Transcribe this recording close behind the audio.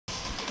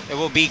It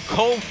will be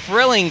Cole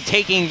Frilling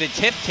taking the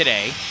tip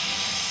today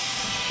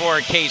for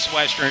Case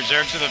Western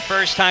Reserve. So the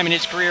first time in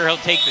his career he'll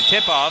take the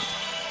tip off.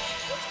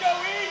 Let's go,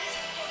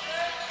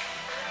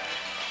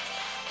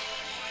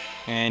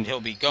 And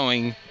he'll be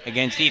going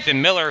against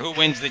Ethan Miller, who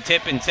wins the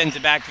tip and sends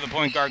it back to the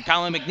point guard,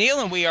 Colin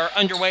McNeil, and we are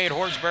underway at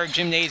Horsburgh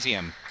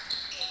Gymnasium.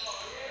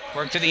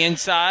 Work to the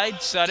inside,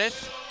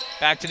 Sudduth.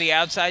 Back to the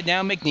outside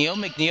now, McNeil.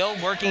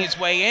 McNeil working his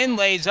way in,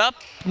 lays up,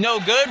 no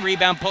good.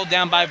 Rebound pulled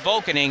down by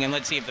Volkening, and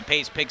let's see if the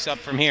pace picks up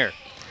from here.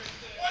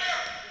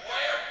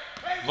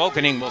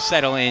 Volkening will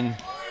settle in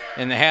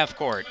the half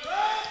court.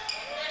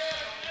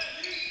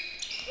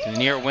 To the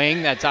near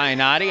wing, that's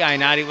Ionati.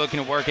 Ionati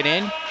looking to work it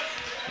in.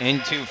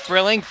 Into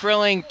Frilling.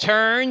 Frilling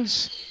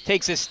turns,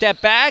 takes a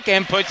step back,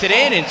 and puts it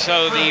in. And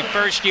so the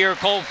first-year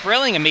Cole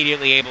Frilling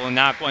immediately able to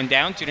knock one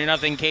down.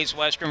 2-0 Case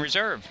Western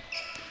Reserve.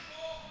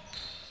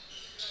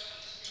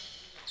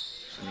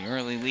 So the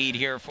early lead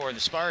here for the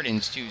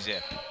Spartans,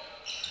 2-zip.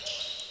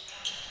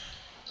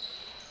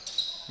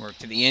 Work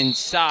to the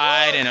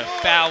inside, and a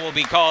foul will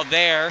be called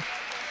there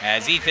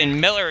as Ethan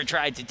Miller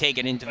tried to take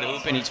it into the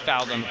hoop, and he's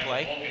fouled on the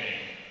play.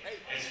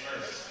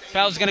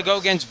 Foul's going to go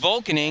against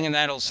Volkening, and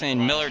that'll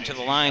send Miller to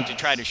the line to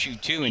try to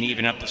shoot two and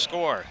even up the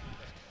score.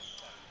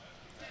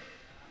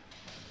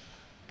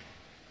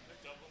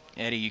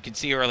 Eddie, you can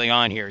see early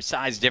on here,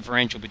 size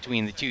differential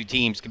between the two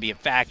teams could be a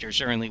factor,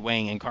 certainly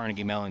weighing in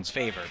Carnegie Mellon's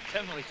favor.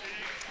 Definitely.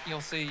 You'll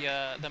see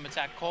them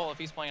attack Cole if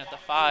he's playing at the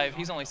 5.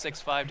 He's only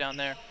 6'5" down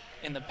there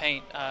in the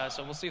paint,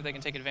 so we'll see if they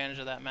can take advantage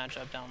of that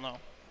matchup down low.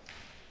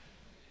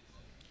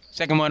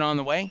 Second one on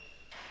the way.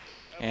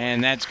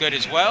 And that's good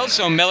as well.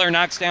 So Miller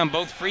knocks down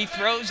both free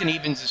throws and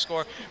evens the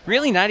score.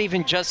 Really not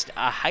even just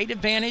a height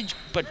advantage,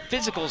 but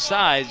physical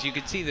size. You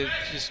can see there's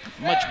just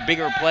much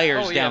bigger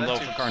players down low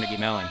for Carnegie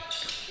Mellon.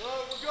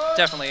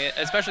 Definitely,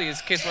 especially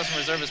as Case Western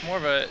Reserve is more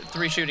of a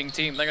 3-shooting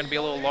team. They're going to be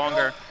a little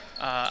longer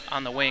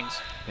on the wings.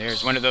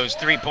 There's one of those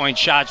 3-point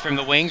shots from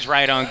the wings,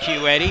 right on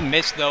cue, Eddie.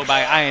 Missed, though,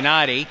 by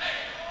Ionati.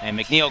 And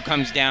McNeil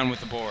comes down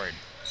with the board.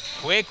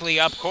 Quickly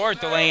up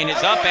court, the lane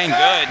is up and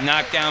good.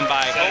 Knocked down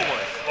by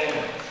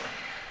Howarth.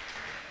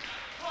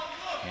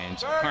 And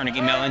so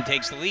Carnegie Mellon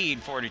takes the lead,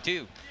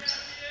 4-2.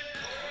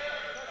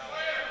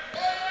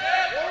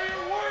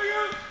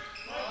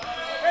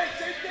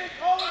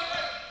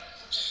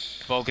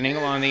 Volkening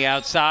along the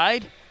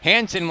outside.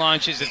 Hansen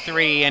launches a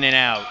 3 in and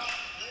out.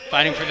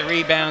 Fighting for the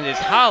rebound is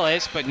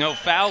Hollis, but no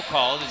foul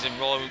called as it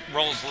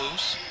rolls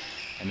loose.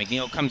 And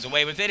McNeil comes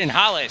away with it, and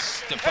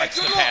Hollis deflects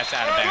the pass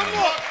out of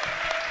bounds.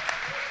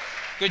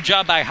 Good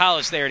job by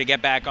Hollis there to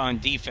get back on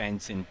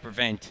defense and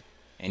prevent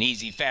an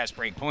easy fast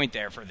break point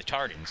there for the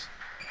Tardans.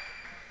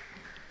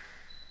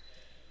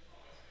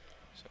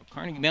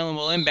 Carnegie Mellon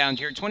will inbound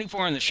here.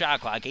 24 on the shot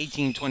clock,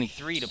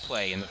 18:23 to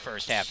play in the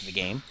first half of the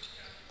game.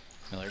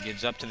 Miller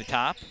gives up to the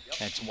top.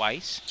 That's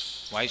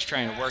Weiss. Weiss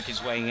trying to work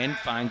his way in,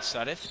 finds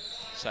Sudduth.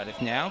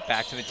 Sudduth now,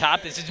 back to the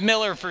top. This is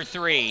Miller for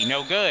 3,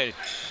 no good.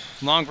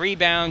 Long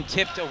rebound,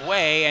 tipped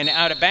away and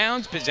out of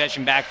bounds.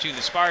 Possession back to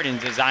the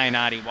Spartans as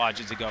Ionati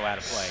watches it go out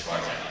of play.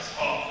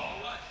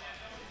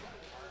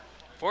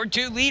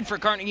 4-2 lead for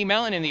Carnegie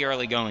Mellon in the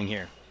early going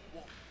here.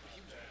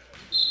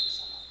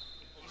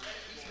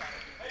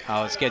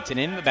 Hollis gets it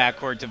in the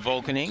backcourt to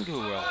Volkening, who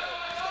will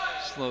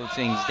slow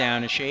things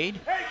down a shade.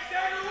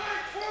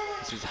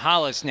 This is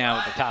Hollis now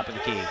at the top of the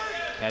key.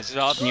 Passes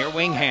off near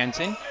wing,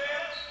 Hansen.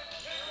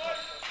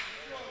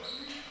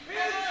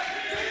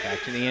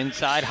 Back to the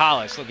inside,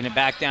 Hollis looking to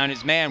back down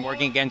his man,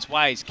 working against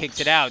Weiss,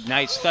 kicks it out.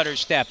 Nice stutter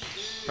step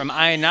from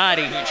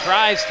Ionati, who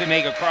tries to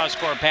make a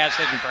cross-court pass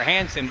looking for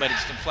Hansen, but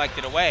it's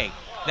deflected away.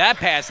 That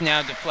pass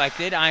now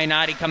deflected.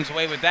 Ionati comes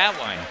away with that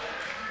one.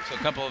 So a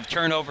couple of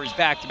turnovers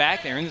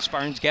back-to-back there, and the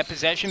Spartans get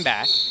possession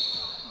back.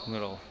 A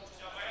little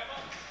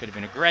bit of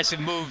an aggressive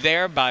move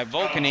there by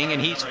Volkening,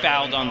 and he's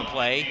fouled on the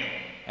play.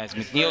 As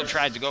McNeil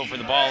tried to go for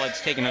the ball,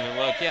 let's take another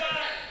look. Yep.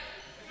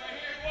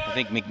 I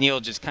think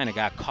McNeil just kind of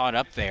got caught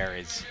up there.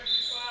 It's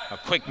a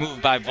quick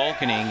move by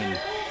Volkening, and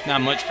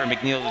not much for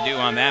McNeil to do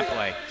on that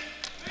play.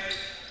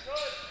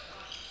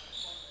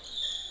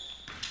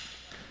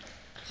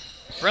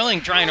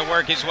 Frilling trying to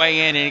work his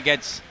way in, and it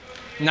gets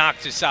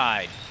knocked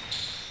aside.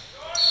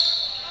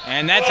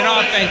 And that's an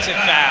offensive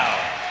foul.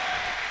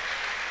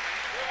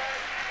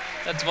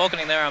 That's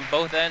Volkening there on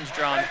both ends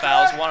drawing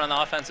fouls, one on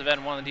the offensive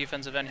end, one on the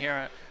defensive end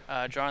here,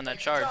 drawing that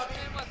charge.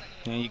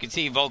 And you can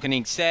see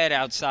Volkening set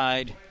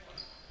outside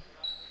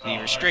the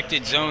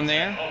restricted zone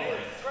there.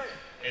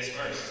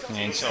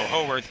 And so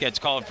Howarth gets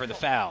called for the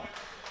foul.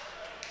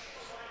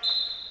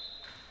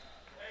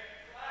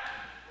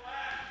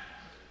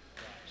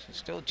 So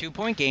still a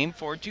 2-point game,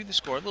 4-2 the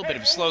score. A little bit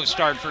of a slow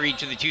start for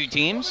each of the two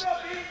teams.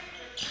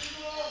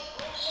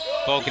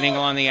 Volkening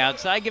on the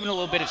outside, giving a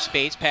little bit of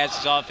space,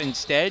 passes off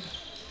instead.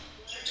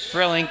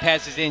 Frilling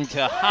passes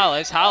into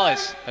Hollis.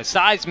 Hollis, a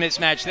size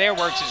mismatch there,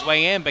 works his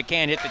way in, but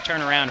can't hit the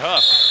turnaround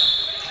hook.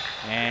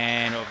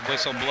 And a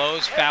whistle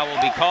blows, foul will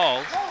be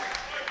called.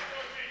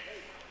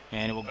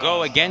 And it will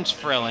go against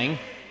Frilling.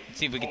 Let's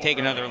see if we can take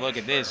another look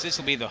at this. This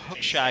will be the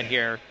hook shot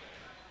here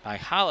by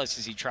Hollis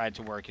as he tried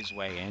to work his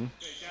way in.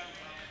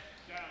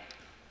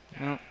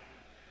 Well,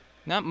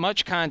 not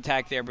much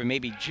contact there, but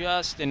maybe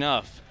just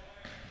enough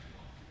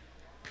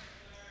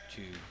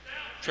to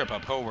trip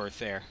up Haworth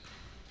there.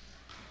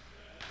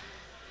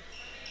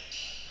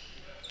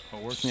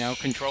 Haworth now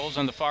controls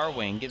on the far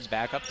wing, gives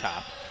back up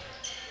top.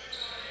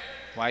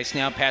 Weiss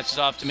now passes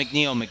off to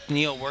McNeil.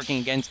 McNeil working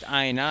against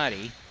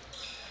Ionati.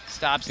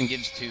 Stops and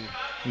gives to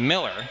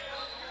Miller.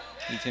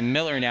 Ethan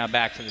Miller now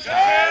back to the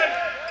top.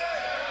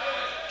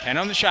 10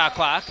 on the shot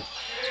clock.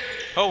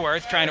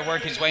 Haworth trying to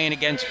work his way in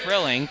against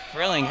Frilling.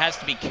 Frilling has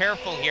to be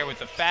careful here with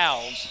the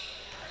fouls,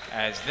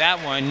 as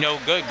that one no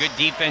good. Good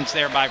defense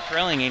there by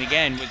Frilling, and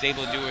again was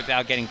able to do it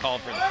without getting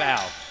called for the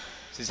foul.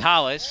 This is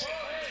Hollis.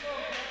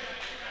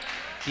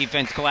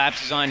 Defense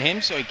collapses on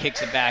him, so he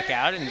kicks it back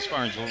out, and the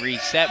Spartans will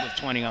reset with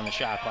 20 on the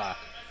shot clock.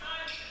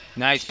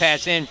 Nice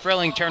pass in.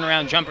 Frilling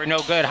turnaround jumper,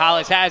 no good.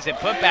 Hollis has it.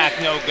 Put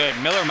back, no good.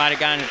 Miller might have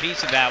gotten a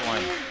piece of that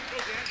one.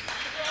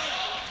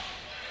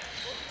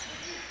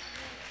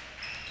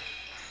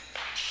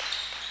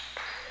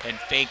 Head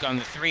fake on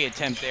the 3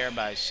 attempt there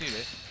by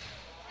Sudith.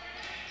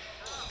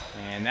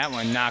 And that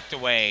one knocked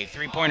away.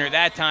 Three-pointer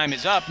that time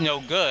is up,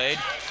 no good.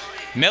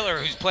 Miller,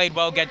 who's played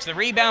well, gets the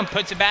rebound,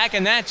 puts it back,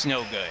 and that's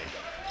no good.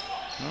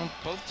 Well,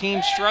 both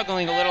teams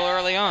struggling a little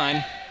early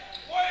on.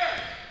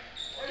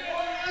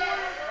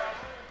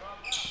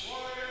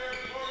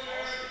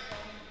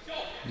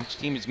 Each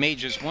team has made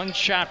just one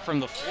shot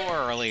from the floor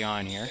early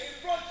on here.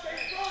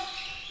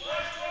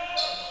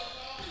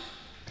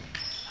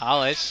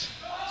 Hollis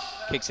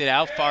kicks it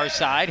out, far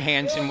side.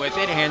 Hansen with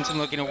it. Hansen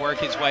looking to work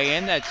his way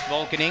in. That's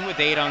Volkening with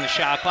 8 on the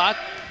shot clock.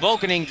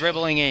 Volkening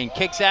dribbling in.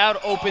 Kicks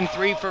out. Open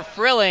 3 for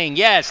Frilling.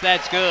 Yes,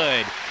 that's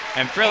good.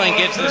 And Frilling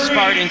gives the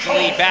Spartans the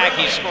lead back.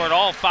 He scored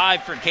all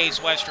 5 for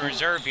Case Western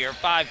Reserve here.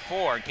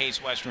 5-4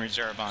 Case Western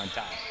Reserve on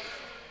top.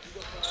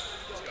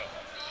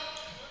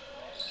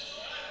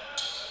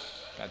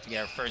 About to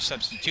get our first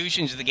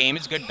substitutions of the game.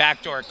 It's a good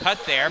backdoor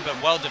cut there,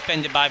 but well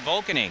defended by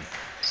Volkening.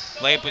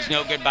 Layup was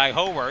no good by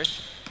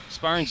Haworth.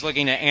 Spartans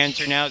looking to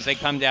answer now as they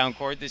come down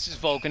court. This is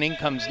Volkening,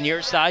 comes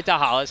near side to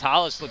Hollis.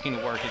 Hollis looking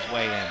to work his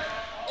way in.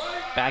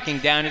 Backing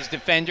down his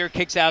defender,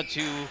 kicks out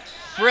to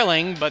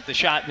Frilling, but the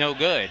shot no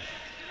good.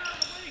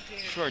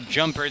 Short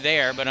jumper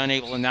there, but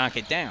unable to knock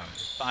it down.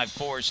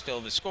 5-4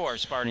 still the score.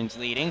 Spartans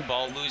leading,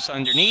 ball loose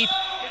underneath,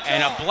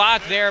 and a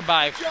block there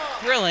by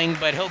Frilling,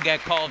 but he'll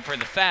get called for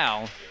the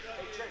foul.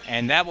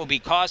 And that will be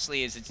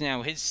costly as it's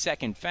now his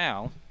second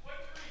foul.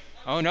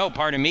 Oh no,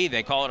 pardon me,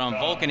 they call it on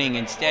Volkening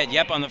instead.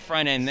 Yep, on the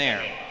front end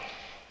there.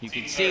 You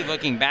can see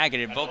looking back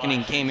at it,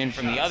 Volkening came in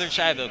from the other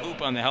side of the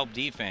hoop on the help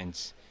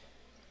defense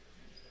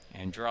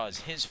and draws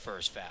his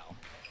first foul.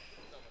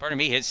 Pardon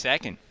me, his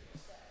second.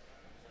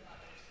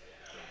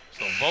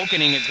 So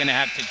Volkening is going to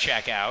have to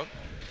check out.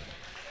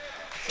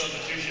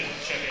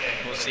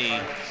 We'll see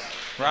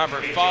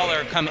Robert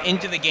Fowler come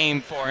into the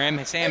game for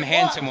him. Sam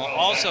Hansen will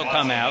also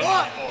come out,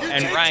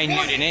 and Ryan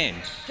Newton in.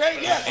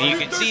 And you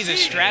can see the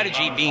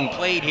strategy being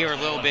played here a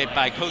little bit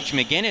by Coach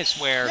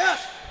McGinnis, where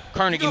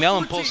Carnegie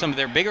Mellon pulls some of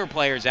their bigger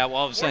players out.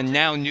 Well, all of a sudden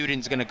now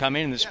Newton's going to come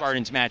in, and the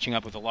Spartans matching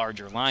up with a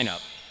larger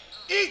lineup.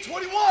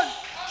 E21!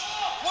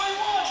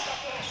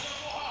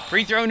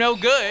 Free throw no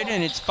good,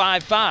 and it's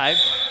 5-5.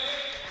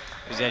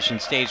 Possession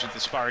stays with the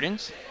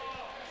Spartans.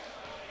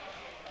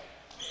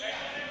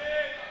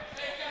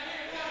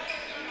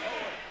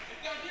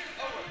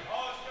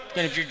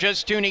 And if you're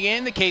just tuning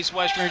in, the Case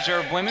Western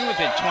Reserve women with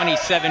a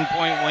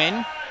 27-point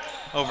win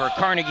over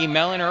Carnegie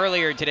Mellon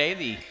earlier today.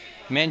 The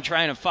men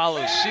trying to follow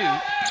suit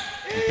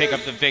and pick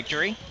up the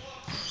victory.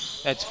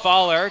 That's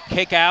Fowler,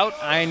 kick out,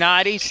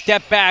 Ionati,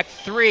 step back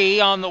 3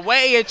 on the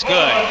way, it's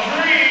good.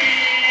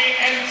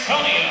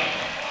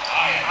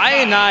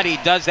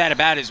 Ionati does that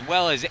about as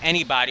well as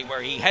anybody,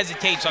 where he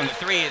hesitates on the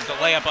 3 as the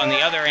layup on the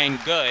other end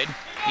good.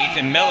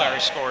 Ethan Miller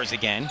scores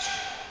again.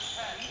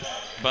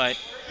 But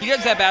he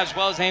does that about as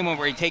well as anyone,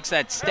 where he takes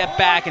that step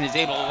back and is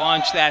able to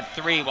launch that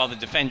 3 while the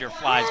defender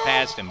flies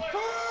past him.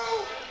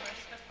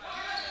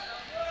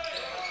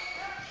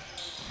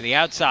 To the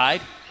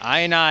outside,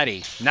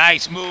 Ionati.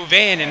 Nice move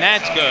in, and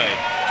that's good.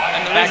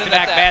 And the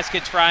Back-to-back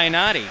baskets for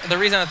Ionati. The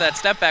reason that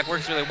step back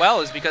works really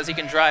well is because he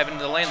can drive into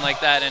the lane like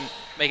that and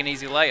make an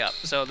easy layup.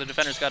 So the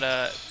defender's got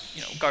to,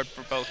 guard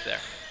for both there.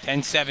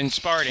 10-7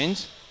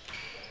 Spartans.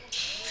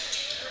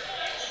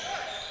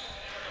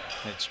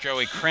 That's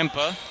Joey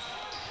Krimpa,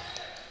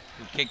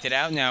 who kicked it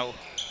out. Now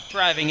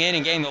driving in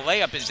and getting the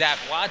layup is Zach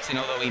Watson,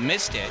 although he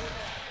missed it.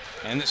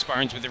 And the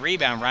Spartans with the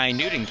rebound. Ryan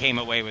Newton came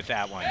away with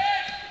that one.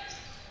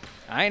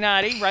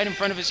 Ionati right in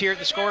front of us here at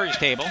the scorer's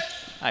table.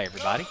 Hi,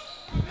 everybody.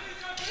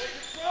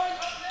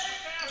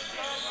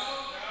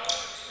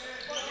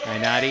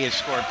 Ionati has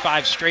scored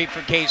 5 straight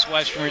for Case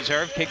Western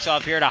Reserve. Kicks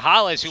off here to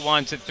Hollis, who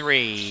wants a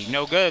 3.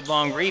 No good,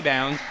 long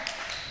rebound.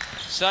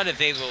 Sudeth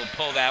able to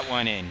pull that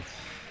one in.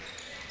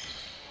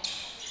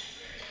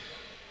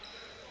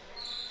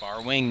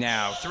 Far wing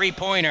now,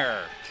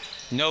 3-pointer.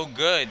 No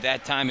good.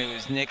 That time it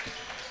was Nick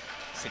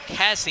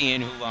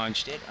Sakassian who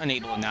launched it,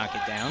 unable to knock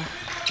it down.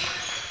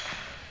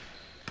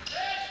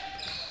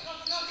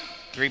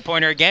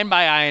 Three-pointer again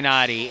by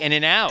Ionati, in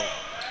and out.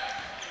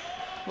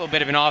 A little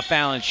bit of an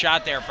off-balance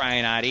shot there for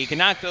Ionati. He can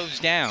knock those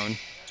down.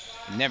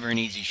 Never an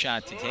easy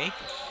shot to take.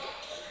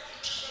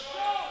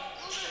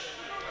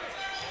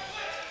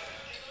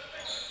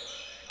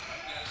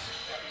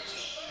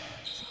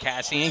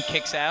 Cassian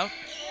kicks out.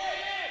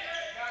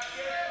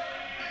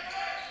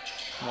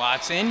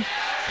 Watson,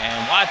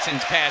 and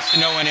Watson's pass to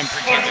no one in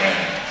particular.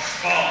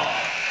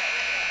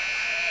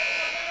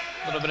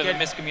 A little bit of a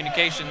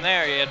miscommunication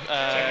there. He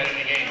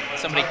had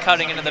somebody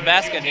cutting into the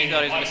basket, and he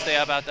thought he was going to stay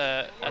up at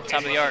the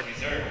top of the arc.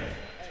 So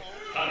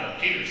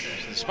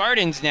the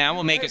Spartans now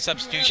will make a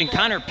substitution.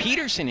 Connor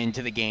Peterson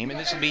into the game, and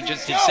this will be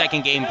just his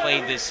second game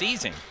played this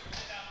season.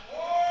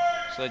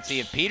 So let's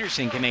see if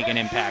Peterson can make an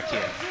impact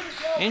here.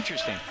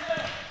 Interesting.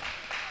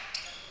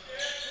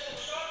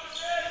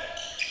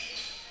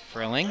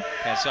 Frilling,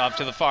 pass off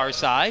to the far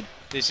side.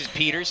 This is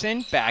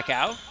Peterson, back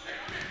out.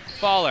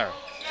 Faller.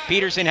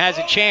 Peterson has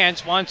a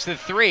chance, wants the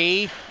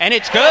three, and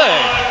it's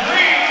good.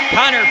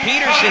 Connor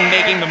Peterson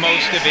making the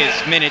most of his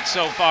minutes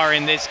so far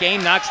in this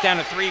game. Knocks down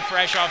a three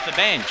fresh off the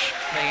bench.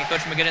 Making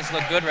Coach McGinnis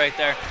look good right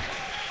there.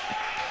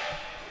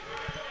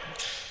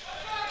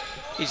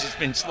 He's just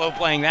been slow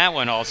playing that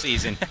one all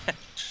season. Move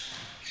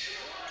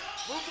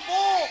the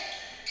ball.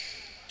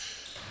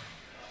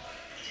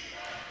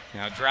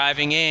 Now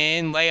driving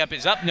in, layup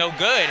is up, no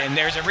good, and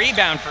there's a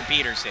rebound for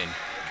Peterson.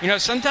 You know,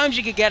 sometimes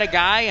you could get a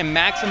guy and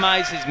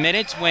maximize his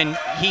minutes when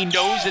he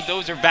knows that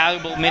those are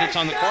valuable minutes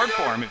on the court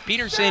for him. If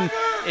Peterson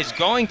is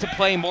going to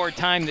play more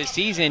time this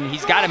season,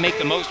 he's got to make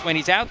the most when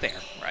he's out there.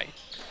 Right.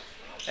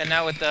 And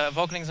now with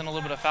Volkening's in a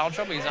little bit of foul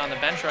trouble, he's on the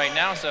bench right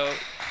now, so,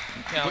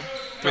 you know.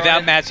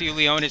 Without Matthew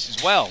Leonis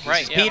as well.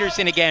 Right, This is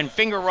Peterson again,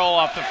 finger roll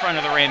off the front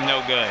of the rim,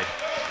 no good.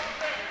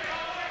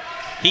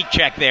 Heat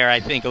check there, I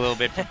think, a little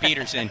bit for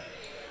Peterson.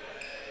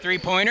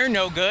 Three-pointer,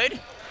 no good.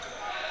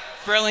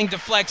 Frilling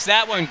deflects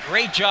that one.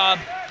 Great job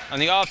on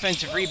the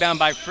offensive rebound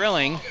by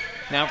Frilling.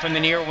 Now from the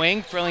near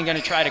wing, Frilling going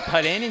to try to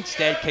cut in.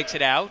 Instead, kicks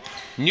it out.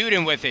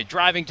 Newton with it,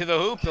 driving to the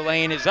hoop. The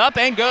lane is up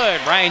and good.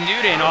 Ryan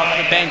Newton off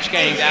the bench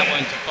getting that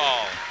one to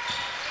fall.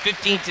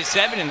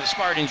 15-7, and the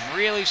Spartans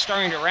really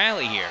starting to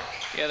rally here.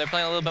 Yeah, they're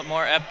playing a little bit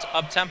more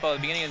up-tempo at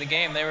the beginning of the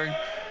game. They were,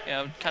 you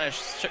know, kind of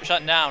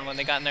shutting down when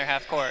they got in their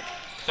half court,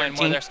 playing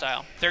more their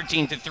style.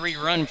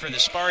 13-3 run for the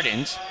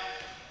Spartans.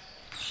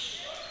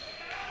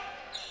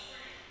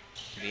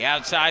 The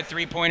outside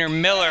three-pointer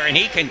Miller, and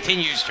he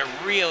continues to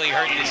really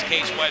hurt this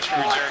Case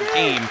Western Reserve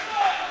team.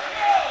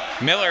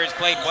 Miller has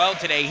played well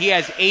today. He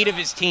has 8 of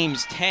his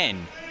team's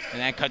 10, and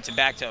that cuts it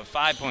back to a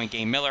 5-point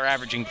game. Miller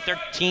averaging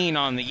 13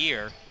 on the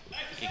year.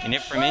 He can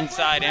hit from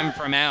inside and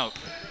from out.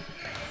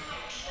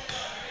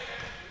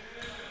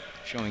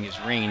 Showing his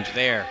range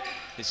there.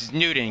 This is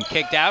Newton,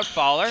 kicked out,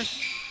 Faller.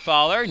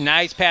 Faller,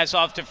 nice pass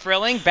off to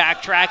Frilling,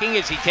 backtracking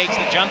as he takes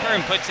the jumper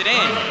and puts it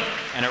in.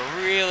 And a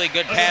really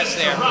good pass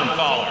there from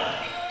Faller.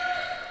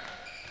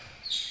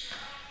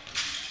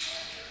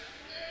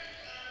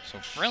 So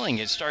Frilling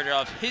has started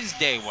off his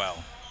day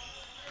well.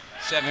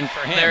 7 for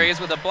him. There he is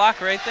with a block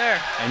right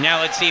there. And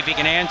now let's see if he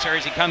can answer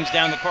as he comes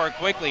down the court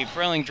quickly.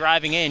 Frilling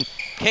driving in,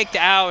 kicked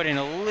out, and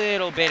a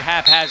little bit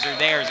haphazard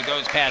there as it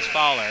goes past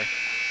Faller.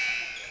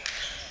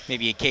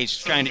 Maybe a Case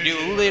trying to do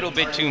a little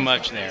bit too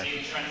much there.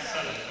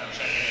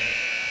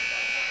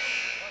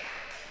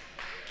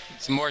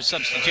 Some more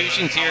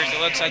substitutions here as it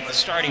looks like the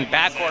starting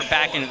backcourt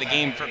back into the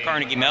game for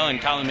Carnegie Mellon.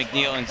 Colin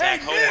McNeil and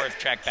Zach Howarth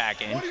check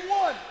back in.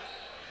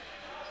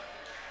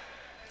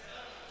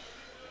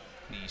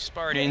 The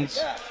Spartans.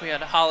 We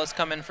had Hollis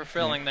come in for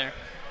Frilling there.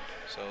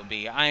 So it'll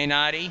be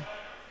Ionati,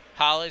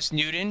 Hollis,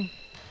 Newton,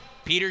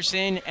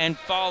 Peterson, and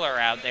Faller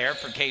out there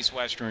for Case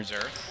Western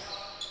Reserve.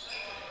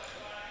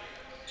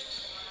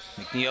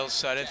 McNeil,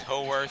 Sudeth,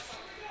 Howarth,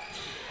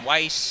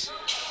 Weiss,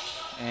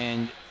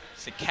 and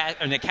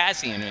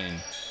Nakassian in.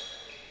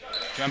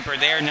 Jumper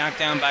there, knocked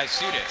down by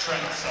Sudeth.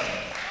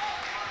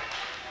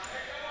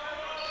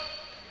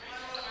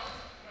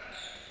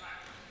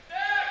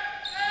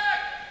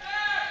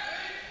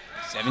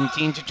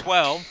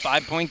 17-12,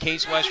 5-point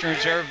Case Western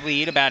Reserve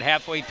lead about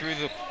halfway through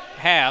the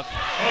half.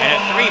 And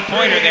a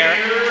three-pointer there,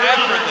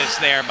 effortless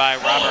there by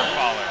Robert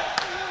Faller.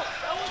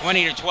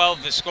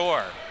 20-12 the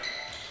score.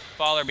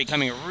 Faller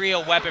becoming a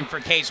real weapon for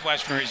Case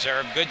Western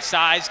Reserve. Good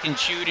size, can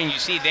shoot, and you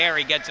see there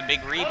he gets a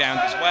big rebound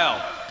as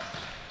well.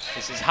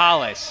 This is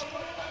Hollis.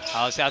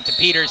 Hollis out to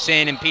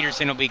Peterson, and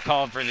Peterson will be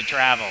called for the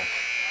travel.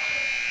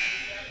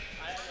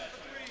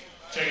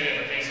 Checking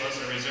in for Case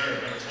Western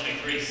Reserve, number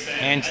 23, Sam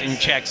Hansen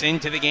checks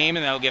into the game,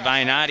 and that'll give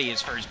Ionati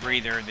his first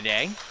breather of the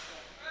day.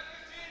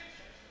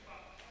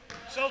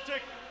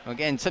 Celtic.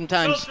 Again,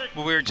 sometimes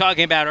what we were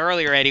talking about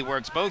earlier, Eddie,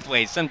 works both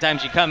ways.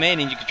 Sometimes you come in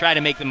and you can try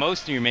to make the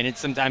most of your minutes.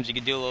 Sometimes you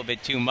can do a little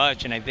bit too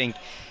much, and I think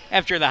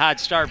after the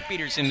hot start,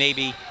 Peterson may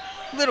be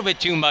a little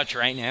bit too much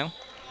right now.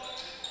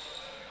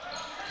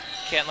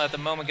 Can't let the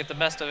moment get the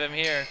best of him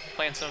here,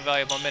 playing some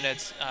valuable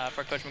minutes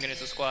for Coach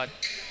McGinnis' squad.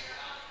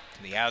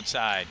 To the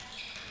outside.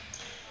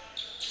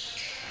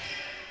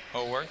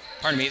 Howarth,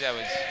 pardon me, that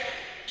was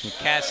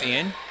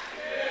Cassian.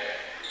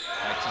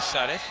 Back to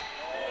Sudeth.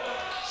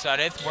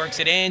 Sudeth works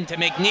it in to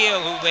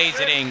McNeil, who lays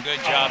it in.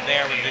 Good job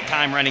there with the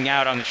time running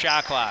out on the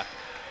shot clock.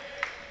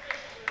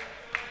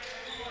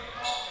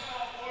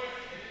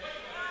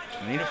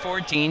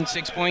 20-14,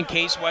 6-point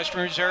Case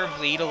Western Reserve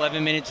lead,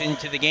 11 minutes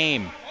into the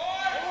game.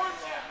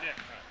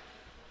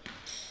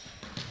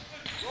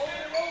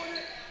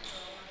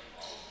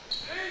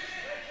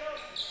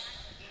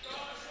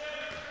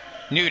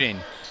 Newton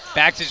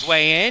backs his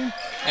way in,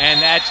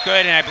 and that's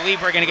good, and I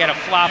believe we're going to get a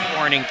flop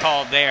warning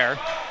called there.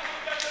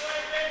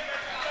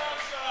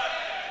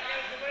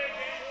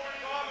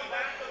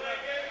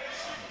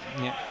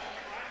 Yeah.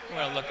 I'm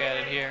going to look at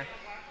it here.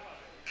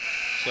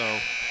 So,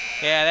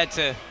 yeah, that's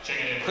a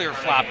clear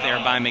flop there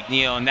by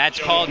McNeil, and that's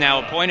called now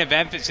a point of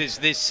emphasis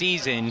this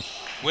season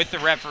with the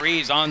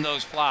referees on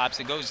those flops.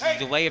 It goes to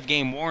the delay of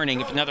game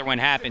warning. If another one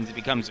happens, it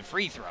becomes a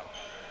free throw.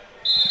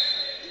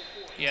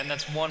 Yeah, and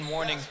that's one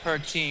warning per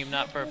team,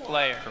 not per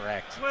player.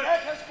 Correct.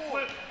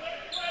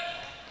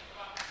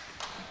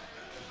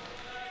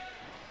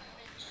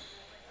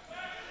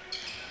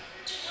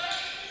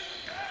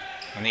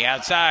 On the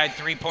outside,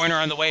 three-pointer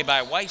on the way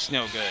by Weiss,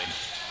 no good.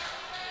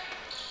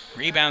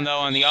 Rebound, though,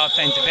 on the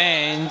offensive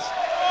end.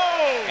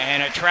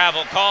 And a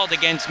travel called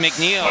against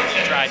McNeil,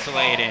 who tried to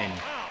lay it in.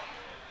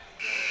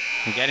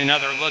 And get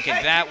another look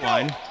at that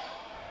one.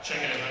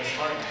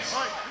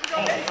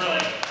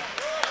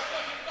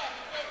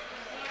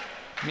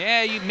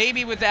 Yeah, you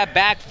maybe with that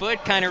back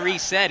foot kind of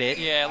reset it.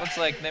 Yeah, it looks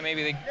like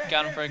maybe they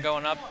got him for it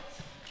going up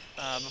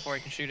before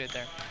he can shoot it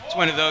there. It's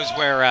one of those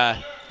where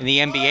in the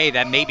NBA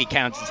that maybe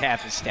counts as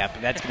half a step,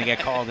 but that's going to get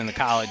called in the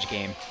college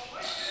game.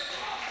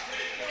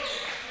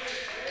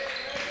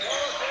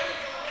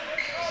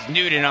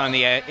 Newton on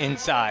the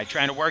inside,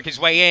 trying to work his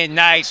way in.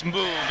 Nice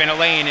move, and a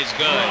lay-in is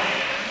good.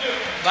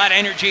 A lot of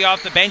energy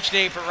off the bench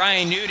today for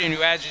Ryan Newton,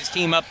 who has his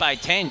team up by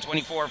 10,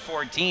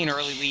 24-14,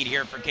 early lead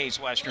here for Case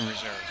Western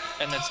Reserve.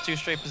 And that's two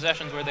straight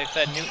possessions where they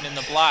fed Newton in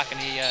the block, and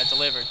he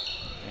delivered.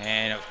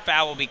 And a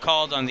foul will be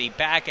called on the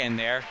back end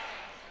there,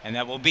 and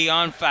that will be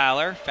on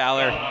Fowler.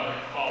 Fowler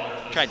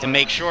tried to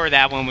make sure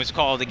that one was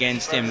called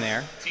against him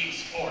there.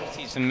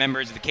 See some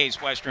members of the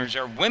Case Western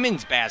Reserve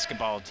women's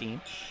basketball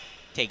team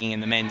taking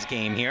in the men's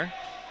game here.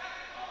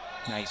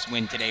 Nice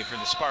win today for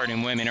the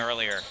Spartan women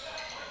earlier.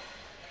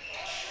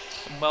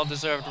 Some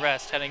well-deserved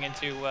rest heading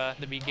into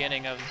the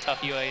beginning of the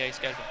tough UAA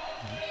schedule.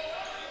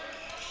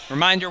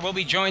 Reminder, we'll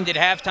be joined at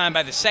halftime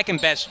by the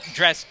second best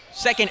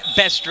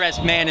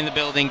dressed man in the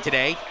building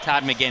today,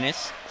 Todd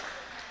McGinnis,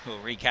 who will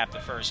recap the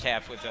first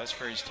half with us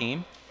for his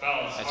team.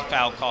 That's a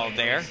foul called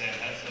there.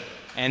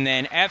 And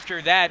then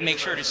after that, make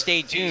sure to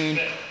stay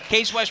tuned.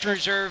 Case Western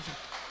Reserve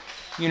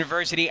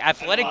University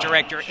Athletic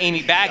Director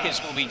Amy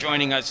Backus will be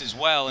joining us as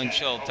well, and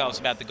she'll tell us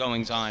about the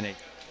goings-on at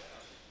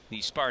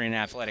the Spartan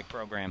Athletic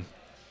Program.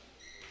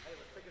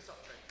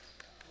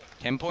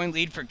 10-point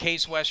lead for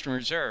Case Western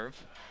Reserve.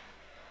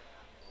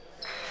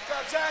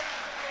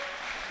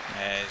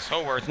 As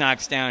Howarth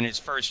knocks down his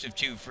first of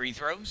two free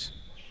throws.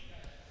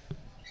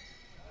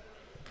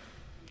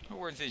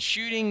 Howarth is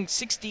shooting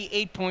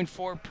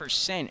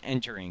 68.4%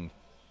 entering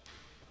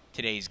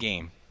today's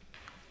game.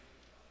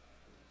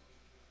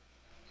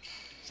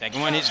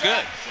 Second one is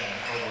good.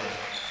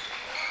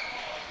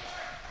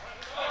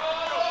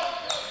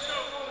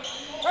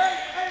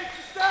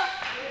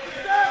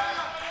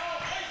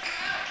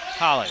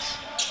 Hollis.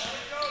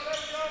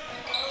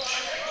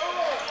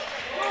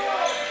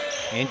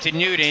 Into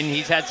Newton.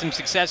 He's had some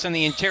success on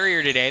the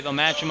interior today. They'll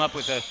match him up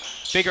with a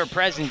bigger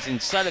presence in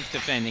Sudeth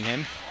defending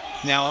him.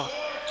 Now,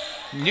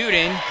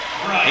 Newton,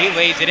 he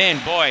lays it in.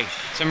 Boy,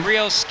 some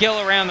real skill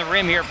around the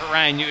rim here for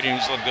Ryan Newton,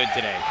 who's looked good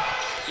today.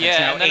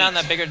 Yeah, and then on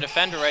that bigger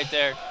defender right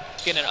there,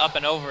 getting it up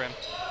and over him.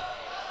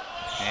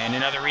 And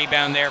another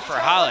rebound there for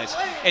Hollis.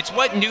 It's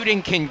what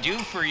Newton can do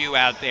for you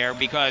out there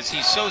because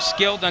he's so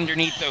skilled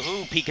underneath the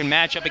hoop. He can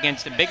match up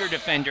against a bigger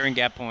defender and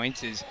get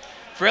points. As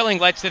Frilling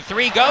lets the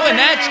three go, and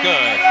that's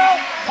good.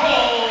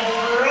 Cole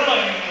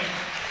Frilling,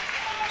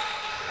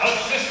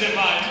 assisted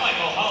by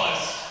Michael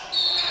Hollis.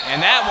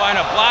 And that one,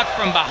 a block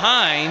from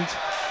behind,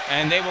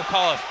 and they will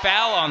call a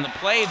foul on the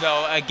play,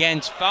 though,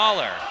 against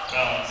Fowler.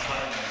 Foul on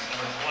Spartans,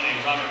 number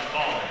 20, Robert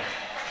Fowler.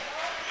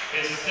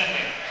 His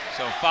second.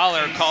 So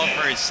Fowler called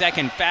for his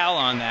second foul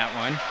on that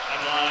one.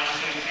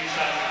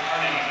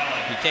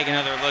 You take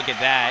another look at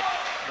that.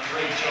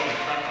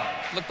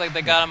 Looked like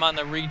they got him on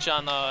the reach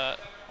on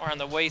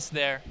the waist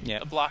there.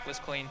 Yep. The block was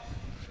clean.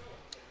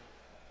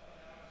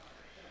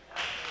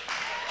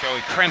 Joey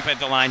Kremp at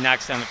the line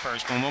knocks down the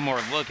first one. One more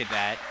look at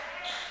that.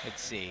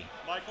 Let's see.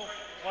 Michael,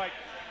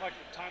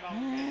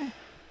 timeout.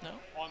 No.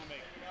 On the make.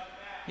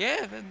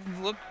 Yeah, that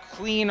looked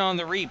clean on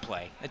the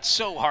replay. It's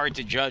so hard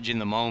to judge in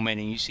the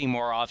moment, and you see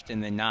more often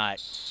than not.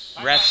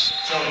 Refs,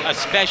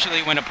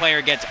 especially when a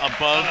player gets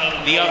above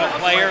the other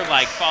player,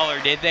 like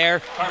Fowler did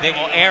there, they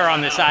will err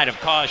on the side of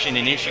caution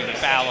and issue the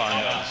foul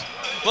on those.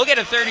 We'll get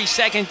a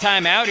 30-second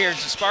timeout here as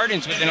the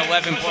Spartans with an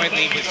 11-point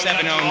lead with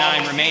 7:09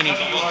 remaining,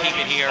 but we'll keep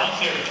it here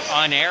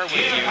on air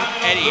with you.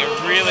 Eddie, a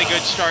really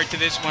good start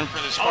to this one for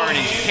the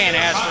Spartans. You can't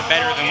ask for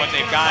better than what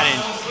they've gotten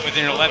with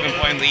an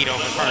 11-point lead over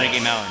Carnegie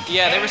Mellon.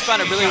 Yeah, they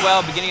responded really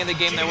well. Beginning of the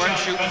game, they weren't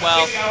shooting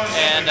well,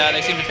 and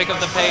they seemed to pick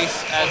up the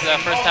pace as the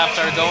first half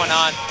started going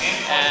on,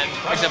 and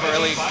picked up a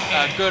really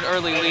good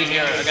early lead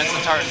here against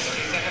the Tartans.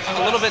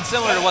 A little bit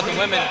similar to what the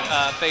women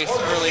faced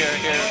earlier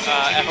here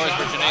at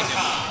Horsburgh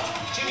Gymnasium.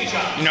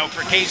 You know,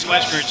 for Case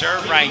Western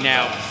Reserve right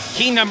now,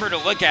 key number to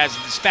look at is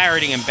the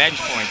disparity in bench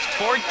points.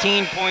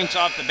 14 points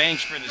off the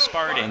bench for the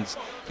Spartans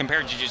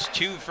compared to just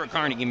 2 for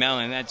Carnegie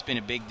Mellon. That's been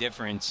a big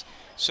difference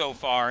so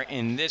far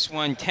in this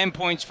one. 10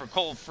 points for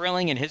Cole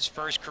Frilling in his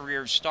first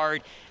career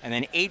start, and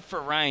then 8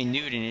 for Ryan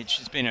Newton. It's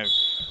just been a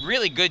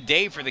really good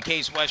day for the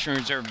Case Western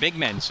Reserve big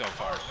men so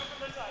far.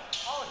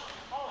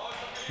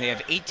 They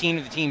have 18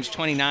 of the team's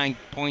 29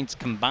 points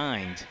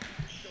combined.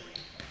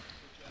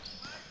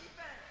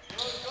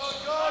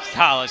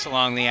 Hollis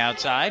along the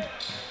outside.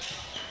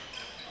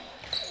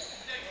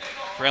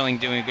 Frilling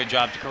doing a good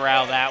job to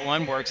corral that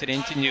one. Works it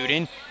into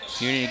Newton.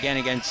 Newton again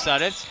against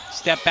Sudduth.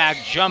 Step back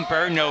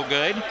jumper, no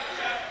good.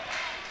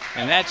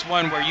 And that's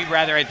one where you'd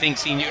rather, I think,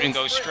 see Newton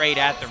go straight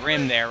at the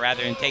rim there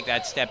rather than take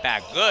that step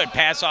back. Good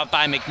pass off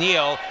by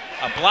McNeil.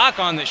 A block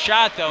on the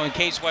shot, though, in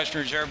Case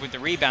Western Reserve with the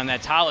rebound.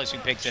 That's Hollis who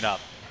picks it up.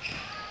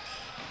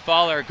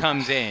 Faller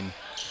comes in.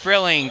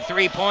 Frilling,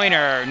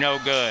 three-pointer, no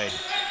good.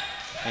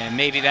 And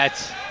maybe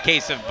that's a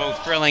case of both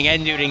Frilling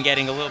and Newton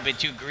getting a little bit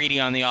too greedy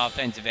on the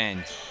offensive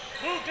end.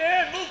 Move,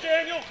 Dan, move,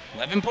 Daniel.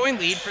 11-point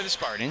lead for the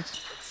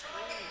Spartans.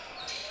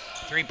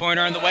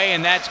 Three-pointer on the way,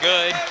 and that's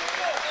good.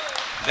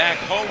 Zach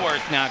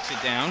Holworth knocks it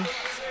down.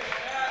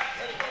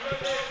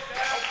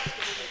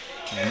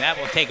 And that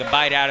will take a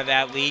bite out of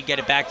that lead, get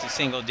it back to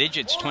single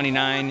digits,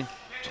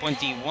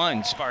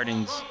 29-21.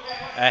 Spartans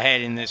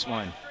ahead in this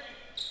one.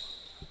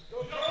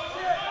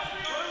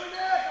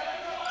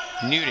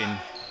 Newton.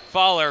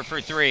 Faller for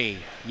 3.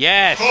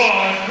 Yes.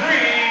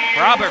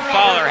 Robert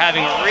Faller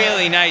having a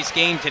really nice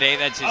game today.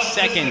 That's his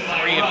second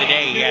 3 of the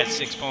day. He has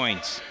 6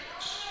 points.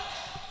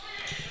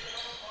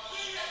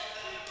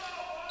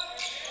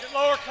 Get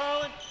lower,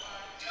 Colin.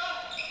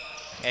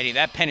 Eddie,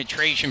 that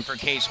penetration for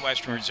Case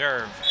Western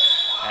Reserve,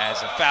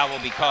 as a foul will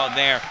be called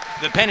there.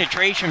 The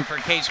penetration for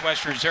Case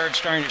Western Reserve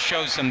starting to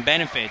show some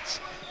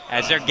benefits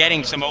as they're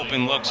getting some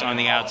open looks on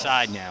the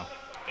outside now.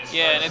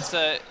 Yeah, and it's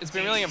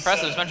been really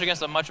impressive, especially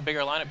against a much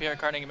bigger lineup here at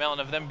Carnegie Mellon,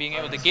 of them being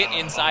able to get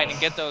inside and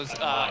get those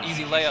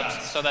easy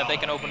layups so that they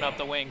can open up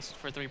the wings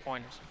for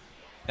three-pointers.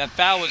 That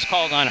foul was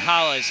called on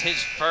Hollis,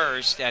 his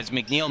first, as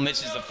McNeil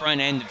misses the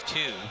front end of 2.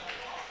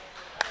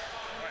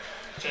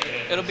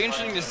 It'll be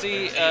interesting to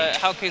see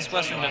how Case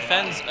Western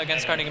defends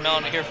against Carnegie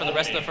Mellon here for the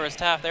rest of the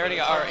first half. They already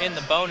are in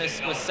the bonus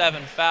with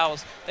 7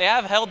 fouls. They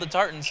have held the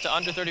Tartans to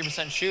under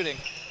 30% shooting,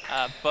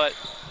 but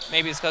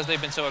maybe it's because they've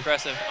been so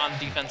aggressive on the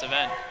defensive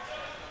end.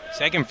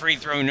 Second free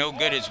throw no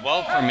good as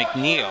well for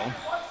McNeil.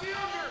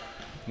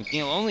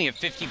 McNeil only a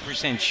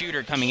 50%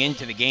 shooter coming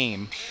into the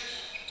game,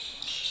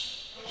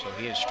 so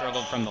he has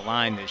struggled from the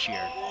line this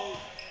year.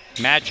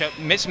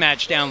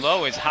 Mismatch down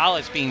low as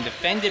Hollis being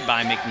defended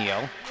by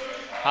McNeil.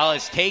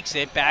 Hollis takes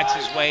it, backs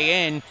his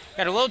way in.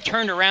 Got a little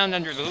turned around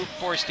under the hoop,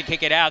 forced to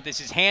kick it out. This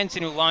is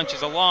Hansen who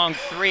launches a long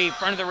 3,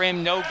 front of the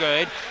rim, no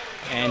good.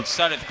 And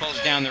Sudduth pulls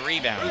down the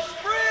rebound.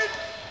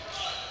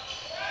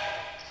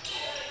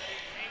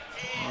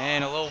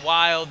 And a little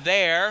wild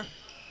there.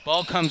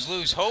 Ball comes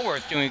loose.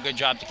 Holworth doing a good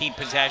job to keep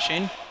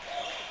possession.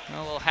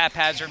 A little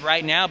haphazard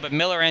right now, but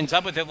Miller ends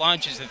up with it,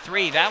 launches the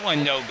 3. That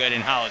one no good,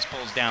 and Hollis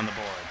pulls down the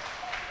board.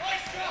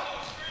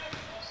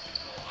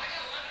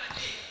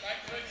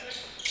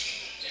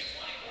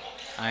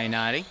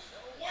 Ionati.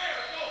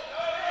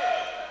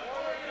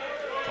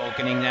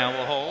 Tolkening now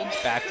will hold.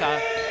 Back to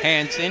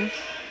Hansen.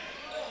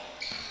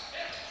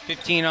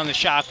 15 on the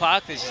shot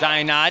clock. This is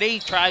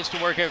Ionati. Tries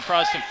to work it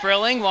across to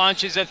Frilling.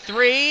 Launches a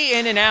 3.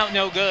 In and out,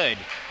 no good.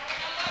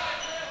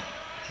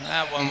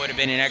 That one would have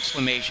been an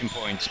exclamation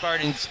point.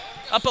 Spartans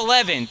up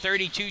 11,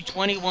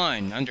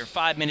 32-21. Under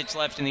 5 minutes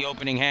left in the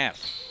opening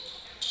half.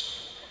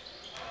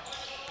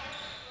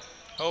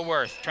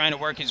 Holworth trying to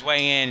work his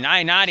way in.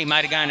 Ionati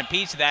might have gotten a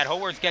piece of that.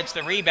 Holworth gets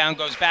the rebound,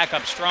 goes back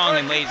up strong,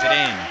 and lays it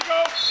in.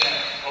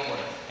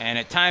 And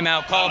a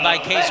timeout called by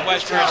Case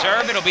Western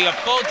Reserve. It'll be a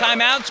full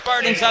timeout.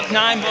 Spartans up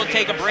 9. We'll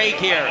take a break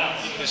here.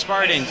 The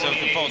Spartans of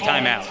the full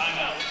timeout.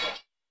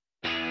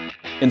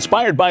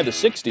 Inspired by the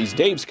 60s,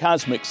 Dave's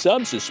Cosmic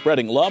Subs is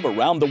spreading love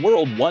around the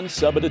world, one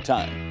sub at a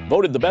time.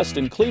 Voted the best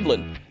in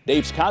Cleveland,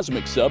 Dave's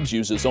Cosmic Subs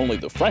uses only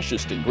the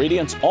freshest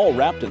ingredients, all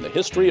wrapped in the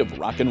history of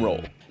rock and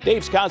roll.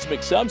 Dave's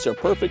Cosmic Subs are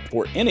perfect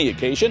for any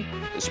occasion,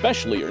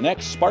 especially your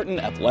next Spartan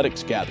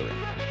Athletics gathering.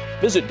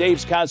 Visit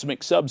Dave's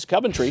Cosmic Subs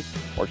Coventry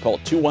or call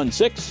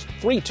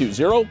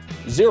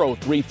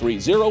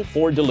 216-320-0330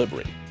 for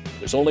delivery.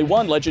 There's only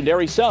one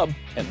legendary sub,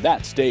 and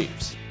that's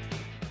Dave's.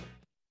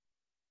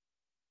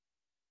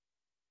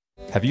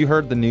 Have you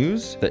heard the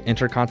news? The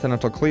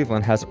Intercontinental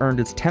Cleveland has earned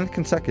its 10th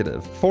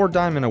consecutive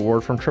 4-Diamond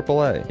Award from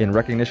AAA in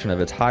recognition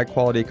of its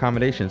high-quality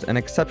accommodations and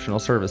exceptional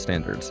service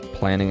standards.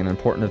 Planning an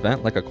important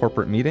event like a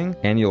corporate meeting,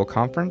 annual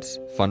conference,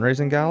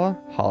 fundraising gala,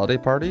 holiday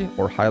party,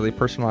 or highly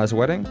personalized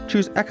wedding?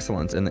 Choose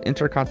excellence in the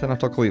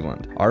Intercontinental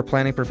Cleveland. Our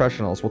planning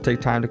professionals will take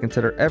time to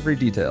consider every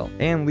detail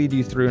and lead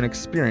you through an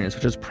experience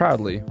which is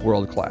proudly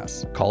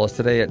world-class. Call us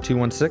today at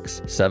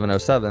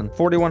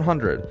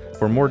 216-707-4100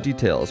 for more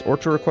details or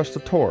to request a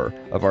tour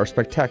of our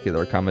spectacular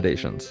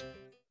accommodations.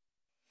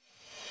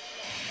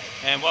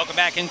 And welcome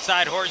back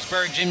inside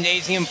Horsburgh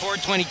Gymnasium.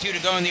 4:22 to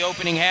go in the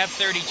opening half.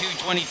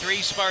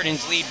 32-23.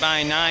 Spartans lead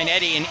by 9.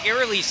 Eddie, an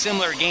eerily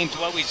similar game to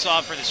what we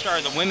saw for the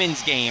start of the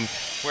women's game,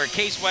 where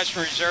Case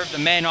Western Reserve, the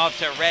men, off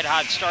to a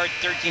red-hot start.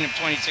 13 of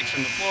 26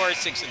 from the floor,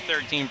 6 of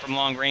 13 from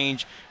long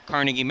range.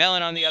 Carnegie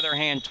Mellon, on the other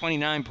hand,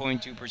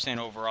 29.2%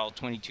 overall,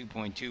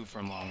 22.2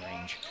 from long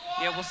range.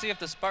 Yeah, we'll see if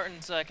the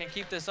Spartans can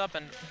keep this up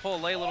and pull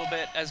away a little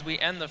bit as we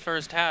end the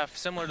first half,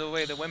 similar to the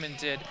way the women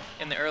did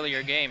in the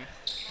earlier game.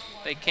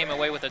 They came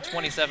away with a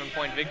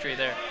 27-point victory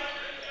there.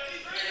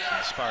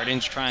 The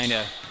Spartans trying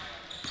to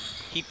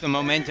keep the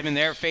momentum in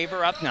their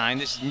favor, up 9.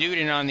 This is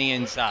Newton on the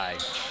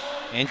inside.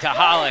 Into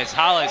Hollis.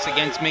 Hollis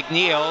against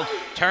McNeil.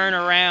 Turn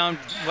around.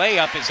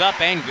 Layup is up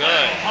and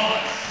good.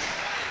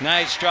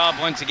 Nice job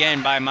once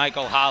again by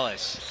Michael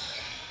Hollis.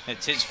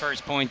 That's his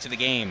first points of the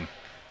game.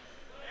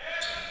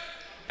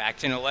 Back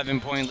to an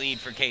 11-point lead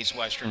for Case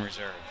Western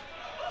Reserve.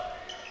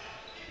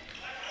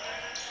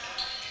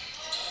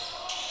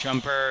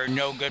 Jumper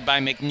no good by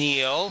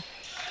McNeil.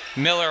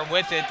 Miller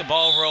with it. The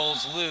ball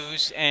rolls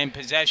loose and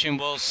possession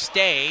will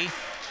stay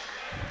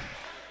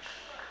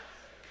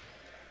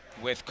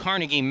with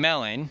Carnegie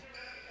Mellon.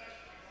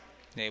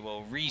 They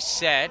will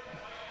reset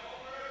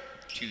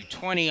to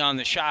 20 on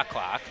the shot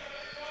clock.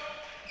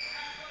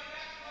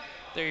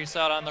 There you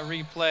saw it on the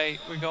replay.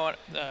 We're going.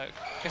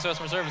 Case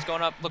Western Reserve is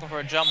going up looking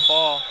for a jump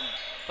ball,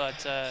 but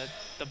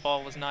the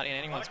ball was not in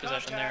anyone's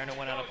possession there, and it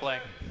went out of play.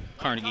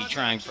 Carnegie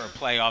trying for a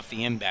play off the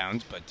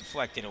inbounds, but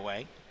deflected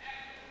away.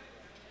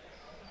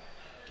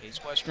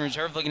 Case Western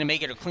Reserve looking to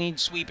make it a clean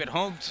sweep at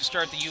home to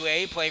start the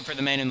UA play for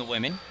the men and the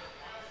women.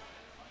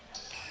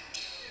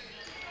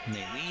 And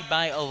they lead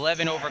by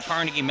 11 over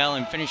Carnegie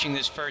Mellon, finishing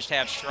this first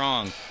half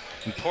strong.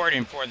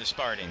 Important for the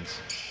Spartans.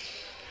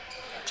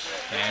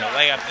 And a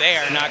layup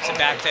there knocks it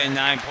back to a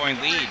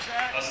 9-point lead.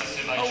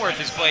 Howarth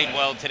has played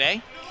well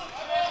today.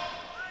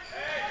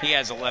 He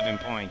has 11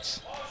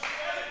 points.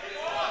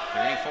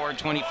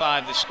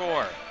 34-25 the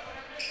score.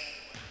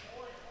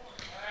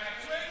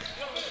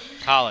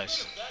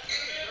 Hollis.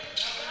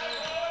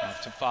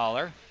 Off to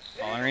Fowler.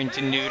 Fowler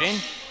into Newton.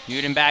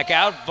 Newton back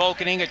out.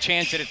 Volkening a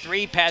chance at a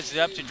 3. Passes it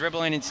up to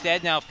dribble in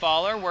instead. Now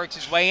Fowler works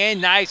his way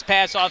in. Nice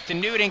pass off to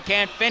Newton.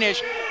 Can't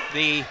finish.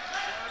 The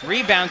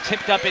rebound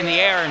tipped up in the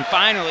air and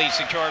finally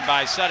secured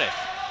by Sudduth.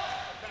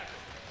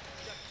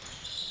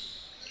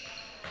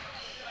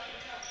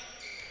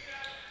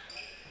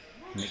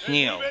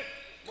 McNeil.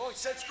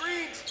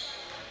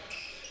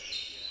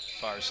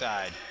 Far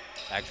side.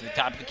 Back to the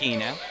top of the key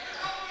now.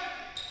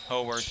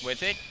 Howarth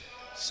with it.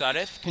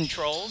 Sudduth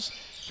controls.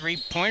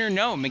 3-pointer,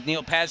 no.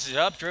 McNeil passes it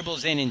up,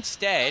 dribbles in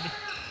instead.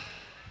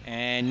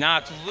 And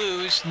knocked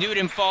loose.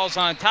 Newton falls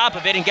on top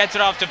of it and gets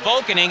it off to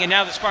Volkening, and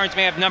now the Spartans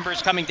may have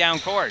numbers coming down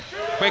court.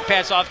 Quick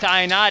pass off to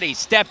Ionati.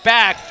 Step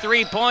back,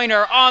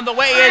 3-pointer on the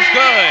way is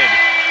good.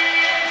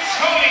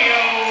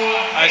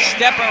 A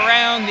step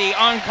around the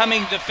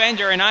oncoming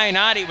defender, and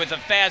Ionati with a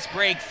fast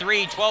break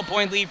 3.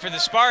 12-point lead for the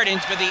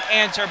Spartans, but the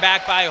answer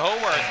back by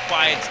Howarth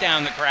quiets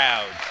down the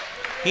crowd.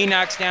 He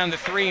knocks down the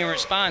 3 in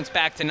response,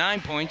 back to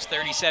 9 points,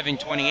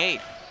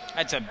 37-28.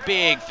 That's a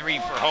big 3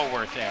 for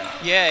Howarth there.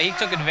 Yeah, he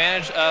took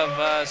advantage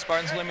of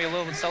Spartans going to be a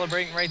little bit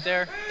celebrating right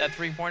there. That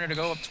 3-pointer to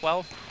go up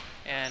 12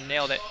 and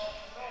nailed it.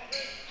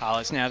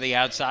 Hollis now the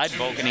outside.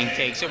 Volkening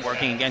takes it,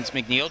 working against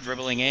McNeil,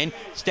 dribbling in.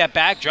 Step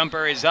back,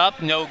 jumper is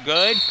up, no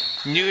good.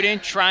 Newton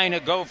trying to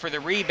go for the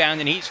rebound,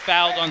 and he's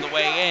fouled on the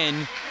way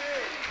in.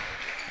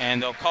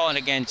 And they'll call it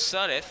against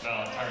Sudduth.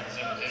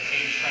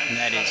 And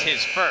that is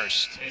his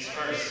first. His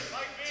first,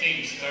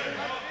 team's third.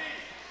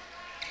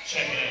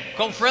 Check it in.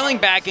 Cole Frilling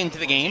back into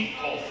the game.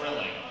 Cole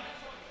Frilling.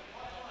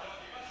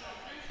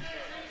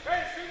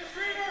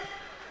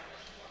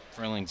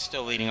 Frilling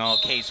still leading all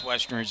Case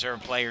Western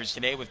Reserve players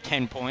today with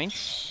 10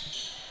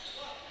 points.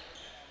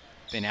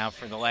 Been out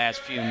for the last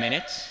few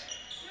minutes.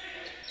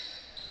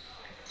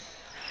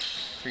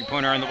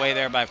 3-pointer on the way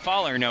there by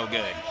Fowler, no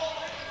good.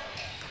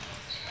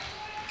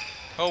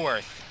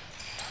 Howarth.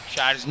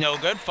 Shot is no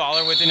good.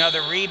 Fowler with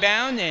another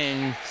rebound,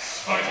 and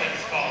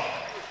Spartans ball.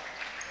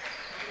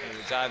 it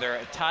was either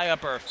a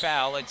tie-up or a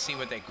foul. Let's see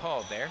what they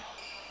called there.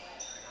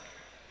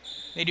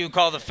 They do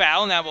call the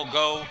foul, and that will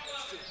go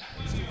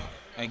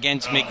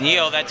against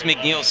McNeil. That's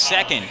McNeil's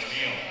second.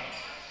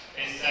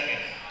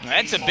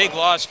 That's a big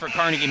loss for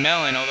Carnegie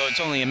Mellon, although it's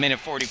only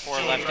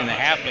 1:44 left in the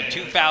half, but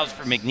 2 fouls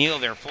for McNeil,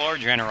 their floor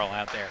general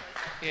out there.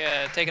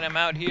 Yeah, taking him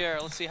out here.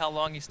 Let's see how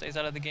long he stays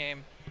out of the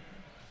game.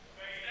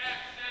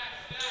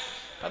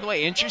 By the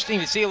way, interesting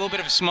to see a little bit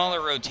of a smaller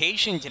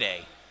rotation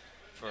today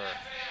for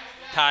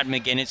Todd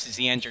McGinnis as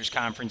he enters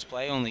conference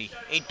play. Only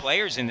 8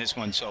 players in this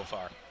one so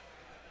far.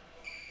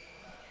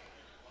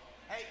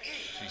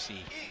 So you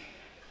see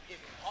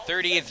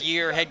 30th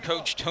year head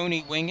coach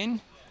Tony Wingen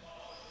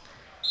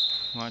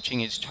watching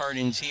his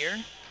Tardans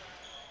here.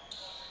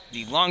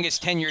 The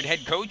longest tenured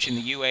head coach in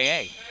the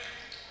UAA.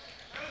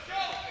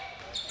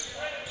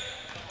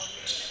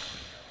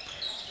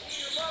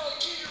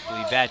 I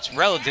believe that's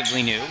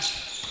relatively new,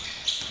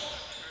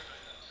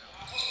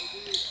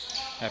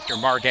 after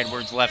Mark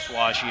Edwards left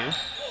WashU.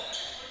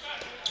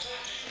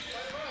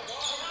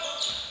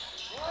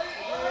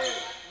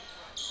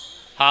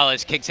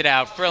 Hollis kicks it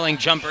out. Frilling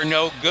jumper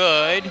no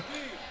good.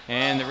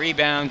 And the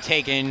rebound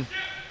taken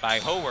by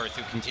Howarth,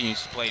 who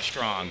continues to play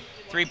strong.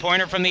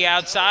 Three-pointer from the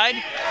outside,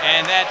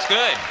 and that's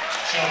good.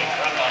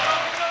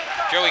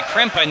 Joey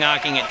Krimpa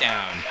knocking it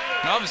down.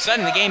 And all of a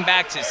sudden the game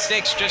back to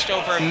 6, just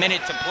over a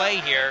minute to play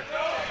here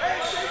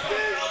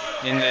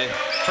in the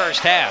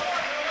first half.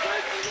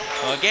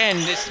 Well, again,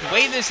 the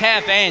way this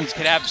half ends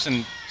could have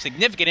some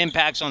significant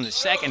impacts on the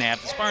second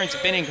half. The Spartans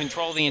have been in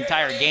control the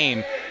entire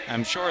game.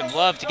 I'm sure would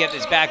love to get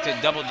this back to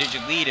a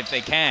double-digit lead if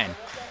they can.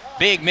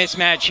 Big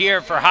mismatch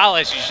here for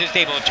Hollis, who's just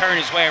able to turn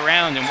his way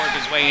around and work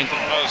his way into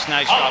the post.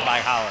 Nice job by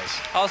Hollis.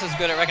 Hollis is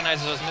good at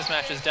recognizing those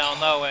mismatches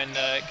down low and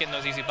getting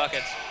those easy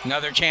buckets.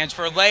 Another chance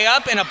for a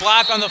layup and a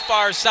block on the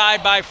far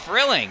side by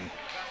Frilling.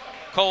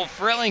 Cole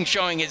Frilling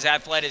showing his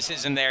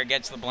athleticism there,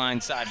 gets the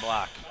blind side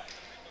block.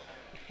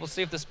 We'll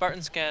see if the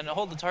Spartans can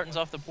hold the Tartans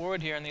off the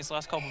board here in these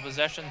last couple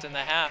possessions in the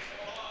half.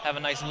 Have a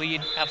nice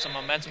lead, have some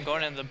momentum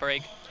going into the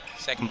break.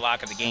 Second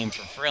block of the game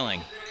for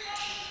Frilling.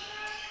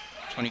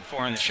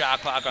 24 on the shot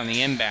clock on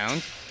the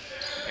inbound.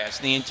 Pass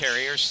in the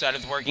interior,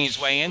 Sudduth working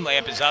his way in.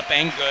 Layup is up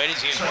and good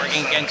as he was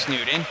working against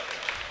Newton.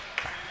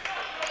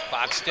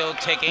 Clock still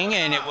ticking,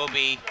 and it will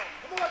be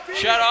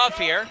shut off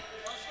here.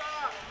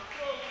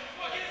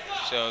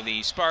 So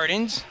the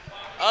Spartans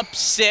up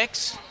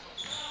 6.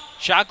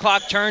 Shot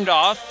clock turned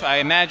off. I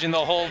imagine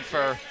they'll hold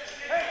for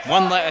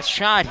one last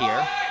shot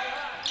here.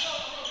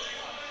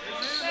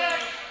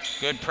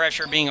 Good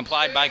pressure being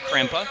applied by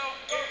Krimpa.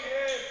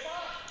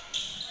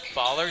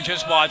 Fowler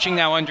just watching,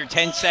 now under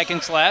 10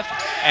 seconds left,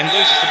 and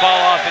loses the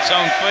ball off his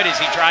own foot as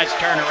he tries to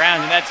turn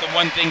around, and that's the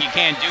one thing you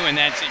can't do in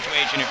that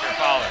situation if you're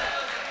Fowler.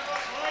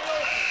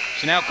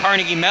 So now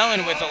Carnegie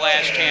Mellon with the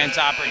last chance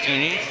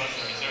opportunity.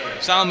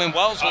 Solomon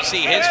Wells will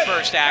see his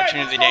first action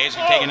of the day as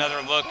we take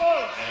another look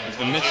at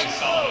the miss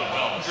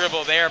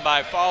dribble there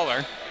by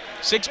Fowler.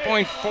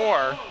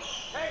 6.4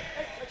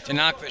 to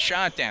knock the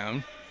shot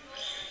down.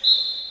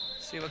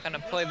 See what kind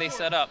of play they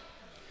set up.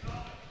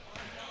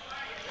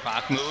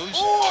 Clock moves.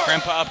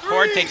 Krimpa up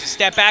court, takes a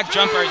step back.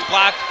 Jumper is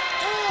blocked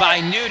by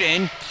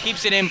Newton.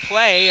 Keeps it in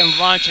play and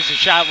launches a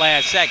shot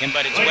last second,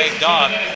 but it's waved off.